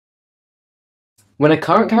When a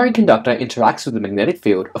current-carrying conductor interacts with a magnetic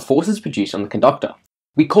field, a force is produced on the conductor.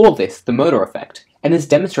 We call this the motor effect, and is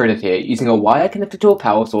demonstrated here using a wire connected to a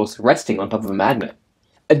power source resting on top of a magnet.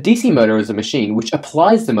 A DC motor is a machine which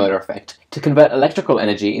applies the motor effect to convert electrical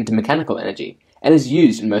energy into mechanical energy, and is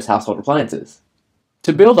used in most household appliances.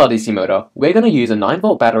 To build our DC motor, we're going to use a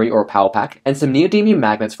 9-volt battery or a power pack and some neodymium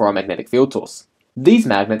magnets for our magnetic field source. These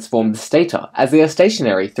magnets form the stator, as they are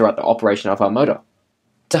stationary throughout the operation of our motor.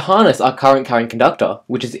 To harness our current-carrying conductor,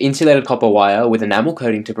 which is insulated copper wire with enamel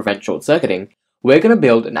coating to prevent short-circuiting, we're going to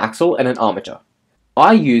build an axle and an armature.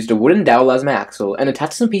 I used a wooden dowel as my axle and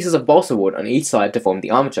attached some pieces of balsa wood on each side to form the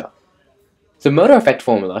armature. The motor effect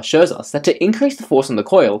formula shows us that to increase the force on the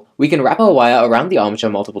coil, we can wrap our wire around the armature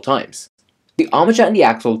multiple times. The armature and the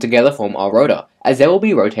axle together form our rotor, as they will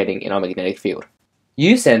be rotating in our magnetic field.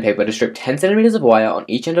 Use sandpaper to strip 10 cm of wire on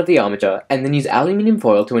each end of the armature, and then use aluminium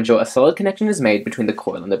foil to ensure a solid connection is made between the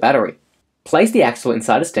coil and the battery. Place the axle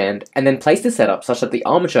inside a stand, and then place the setup such that the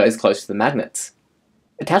armature is close to the magnets.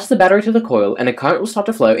 Attach the battery to the coil, and a current will start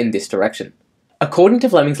to flow in this direction. According to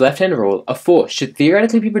Fleming's left-hand rule, a force should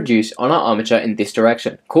theoretically be produced on our armature in this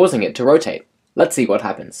direction, causing it to rotate. Let's see what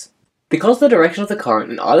happens. Because the direction of the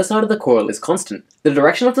current on either side of the coil is constant, the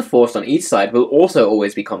direction of the force on each side will also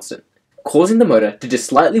always be constant, causing the motor to just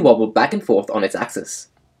slightly wobble back and forth on its axis.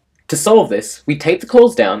 To solve this, we tape the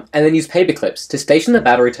coils down and then use paper clips to station the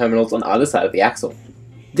battery terminals on either side of the axle.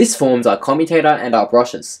 This forms our commutator and our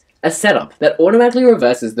brushes, a setup that automatically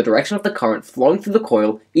reverses the direction of the current flowing through the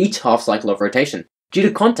coil each half cycle of rotation, due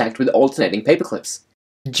to contact with alternating paper clips.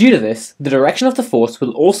 Due to this, the direction of the force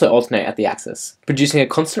will also alternate at the axis, producing a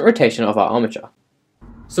constant rotation of our armature.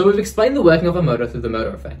 So we've explained the working of a motor through the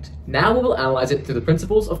motor effect. Now we will analyze it through the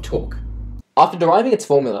principles of torque. After deriving its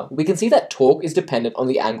formula, we can see that torque is dependent on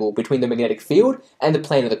the angle between the magnetic field and the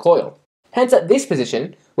plane of the coil. Hence at this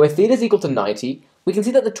position, where theta is equal to 90, we can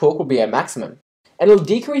see that the torque will be at maximum, and it will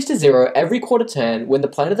decrease to 0 every quarter turn when the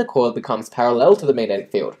plane of the coil becomes parallel to the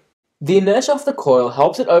magnetic field. The inertia of the coil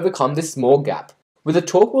helps it overcome this small gap, where the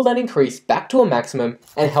torque will then increase back to a maximum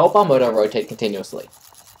and help our motor rotate continuously.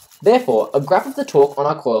 Therefore, a graph of the torque on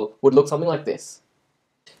our coil would look something like this.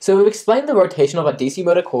 So we've explained the rotation of our DC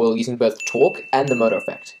motor coil using both torque and the motor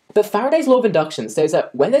effect. But Faraday's law of induction states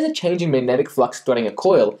that when there's a change in magnetic flux threading a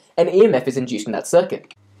coil, an EMF is induced in that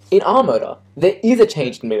circuit. In our motor, there is a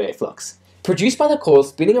change in magnetic flux, produced by the coil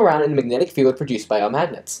spinning around in the magnetic field produced by our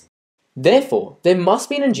magnets. Therefore, there must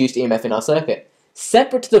be an induced EMF in our circuit,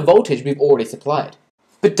 separate to the voltage we've already supplied.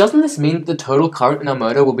 But doesn't this mean that the total current in our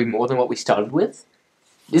motor will be more than what we started with?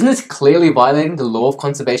 Isn't this clearly violating the law of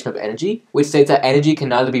conservation of energy, which states that energy can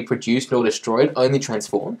neither be produced nor destroyed, only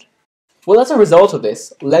transformed? Well, as a result of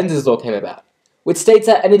this, LENZ'S law came about, which states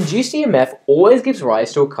that an induced EMF always gives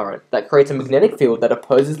rise to a current that creates a magnetic field that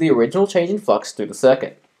opposes the original change in flux through the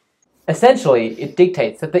circuit. Essentially, it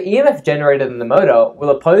dictates that the EMF generated in the motor will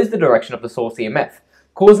oppose the direction of the source EMF,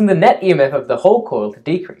 causing the net EMF of the whole coil to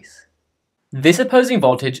decrease. This opposing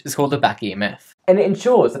voltage is called the back EMF, and it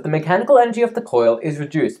ensures that the mechanical energy of the coil is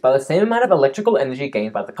reduced by the same amount of electrical energy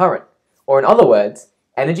gained by the current, or in other words,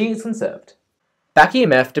 energy is conserved. Back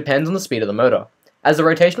EMF depends on the speed of the motor. As the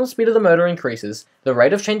rotational speed of the motor increases, the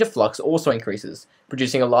rate of change of flux also increases,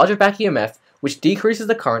 producing a larger back EMF which decreases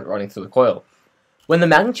the current running through the coil. When the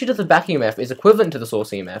magnitude of the back EMF is equivalent to the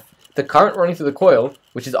source EMF, the current running through the coil,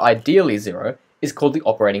 which is ideally 0, is called the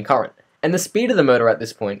operating current, and the speed of the motor at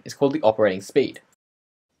this point is called the operating speed.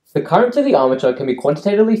 The current to the armature can be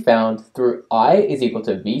quantitatively found through I is equal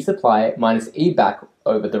to V supply minus E back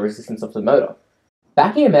over the resistance of the motor.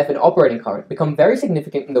 Back EMF and operating current become very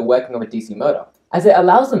significant in the working of a DC motor, as it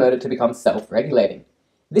allows the motor to become self-regulating.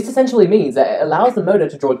 This essentially means that it allows the motor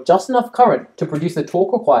to draw just enough current to produce the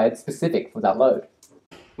torque required specific for that load.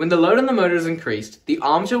 When the load on the motor is increased, the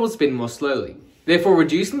armature will spin more slowly, therefore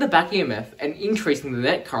reducing the back EMF and increasing the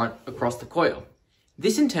net current across the coil.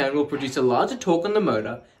 This in turn will produce a larger torque on the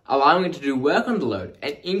motor, allowing it to do work on the load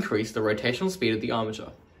and increase the rotational speed of the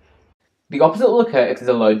armature. The opposite will occur if there's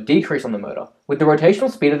a load decrease on the motor, with the rotational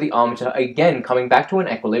speed of the armature again coming back to an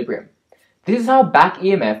equilibrium. This is how back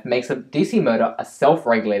EMF makes a DC motor a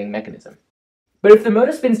self-regulating mechanism. But if the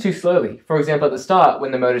motor spins too slowly, for example at the start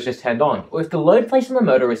when the motor is just turned on, or if the load placed on the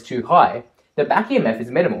motor is too high, the back EMF is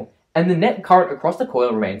minimal, and the net current across the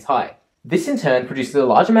coil remains high. This in turn produces a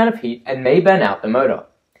large amount of heat and may burn out the motor.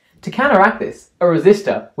 To counteract this, a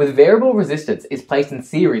resistor with variable resistance is placed in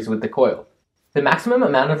series with the coil. The maximum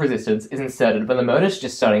amount of resistance is inserted when the motor is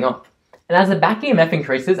just starting up, and as the back EMF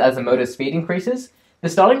increases as the motor's speed increases, the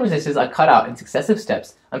starting resistors are cut out in successive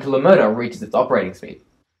steps until the motor reaches its operating speed.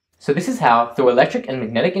 So this is how, through electric and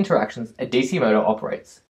magnetic interactions, a DC motor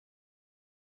operates.